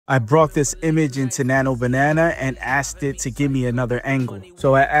I brought this image into Nano Banana and asked it to give me another angle.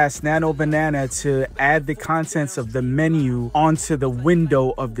 So I asked Nano Banana to add the contents of the menu onto the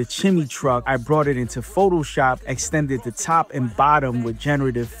window of the chimney truck. I brought it into Photoshop, extended the top and bottom with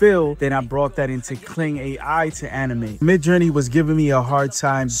generative fill. Then I brought that into Kling AI to animate. Midjourney was giving me a hard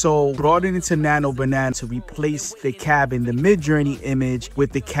time, so brought it into Nano Banana to replace the cab in the Midjourney image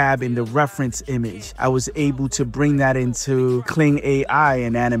with the cab in the reference image. I was able to bring that into Kling AI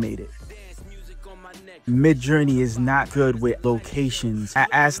and animate it. Midjourney is not good with locations. I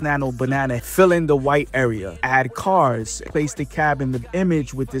asked Nano Banana, fill in the white area, add cars, place the cab in the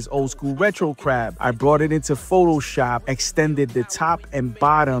image with this old school retro crab. I brought it into Photoshop, extended the top and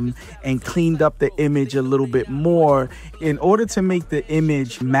bottom, and cleaned up the image a little bit more. In order to make the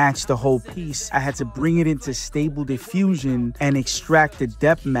image match the whole piece, I had to bring it into Stable Diffusion and extract the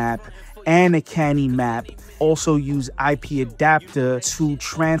depth map and a Canny map. Also use IP adapter to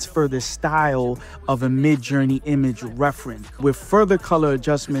transfer the style of a Midjourney image reference. With further color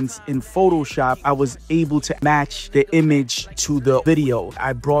adjustments in Photoshop, I was able to match the image to the video.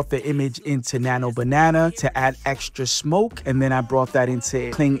 I brought the image into Nano Banana to add extra smoke, and then I brought that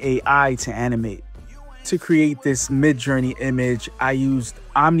into Kling AI to animate. To create this Midjourney image, I used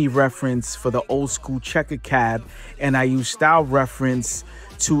Omni reference for the old school checker cab, and I used style reference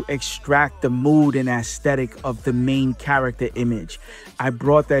to extract the mood and aesthetic of the main character image. I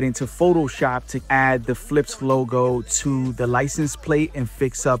brought that into Photoshop to add the Flips logo to the license plate and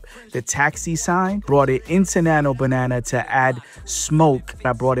fix up the taxi sign. Brought it into Nano Banana to add smoke.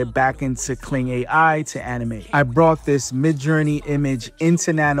 I brought it back into Kling AI to animate. I brought this Midjourney image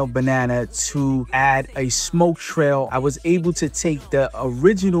into Nano Banana to add a smoke trail. I was able to take the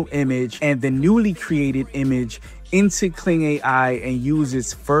original image and the newly created image into Kling AI and use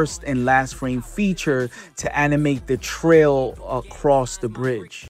its first and last frame feature to animate the trail across the bridge.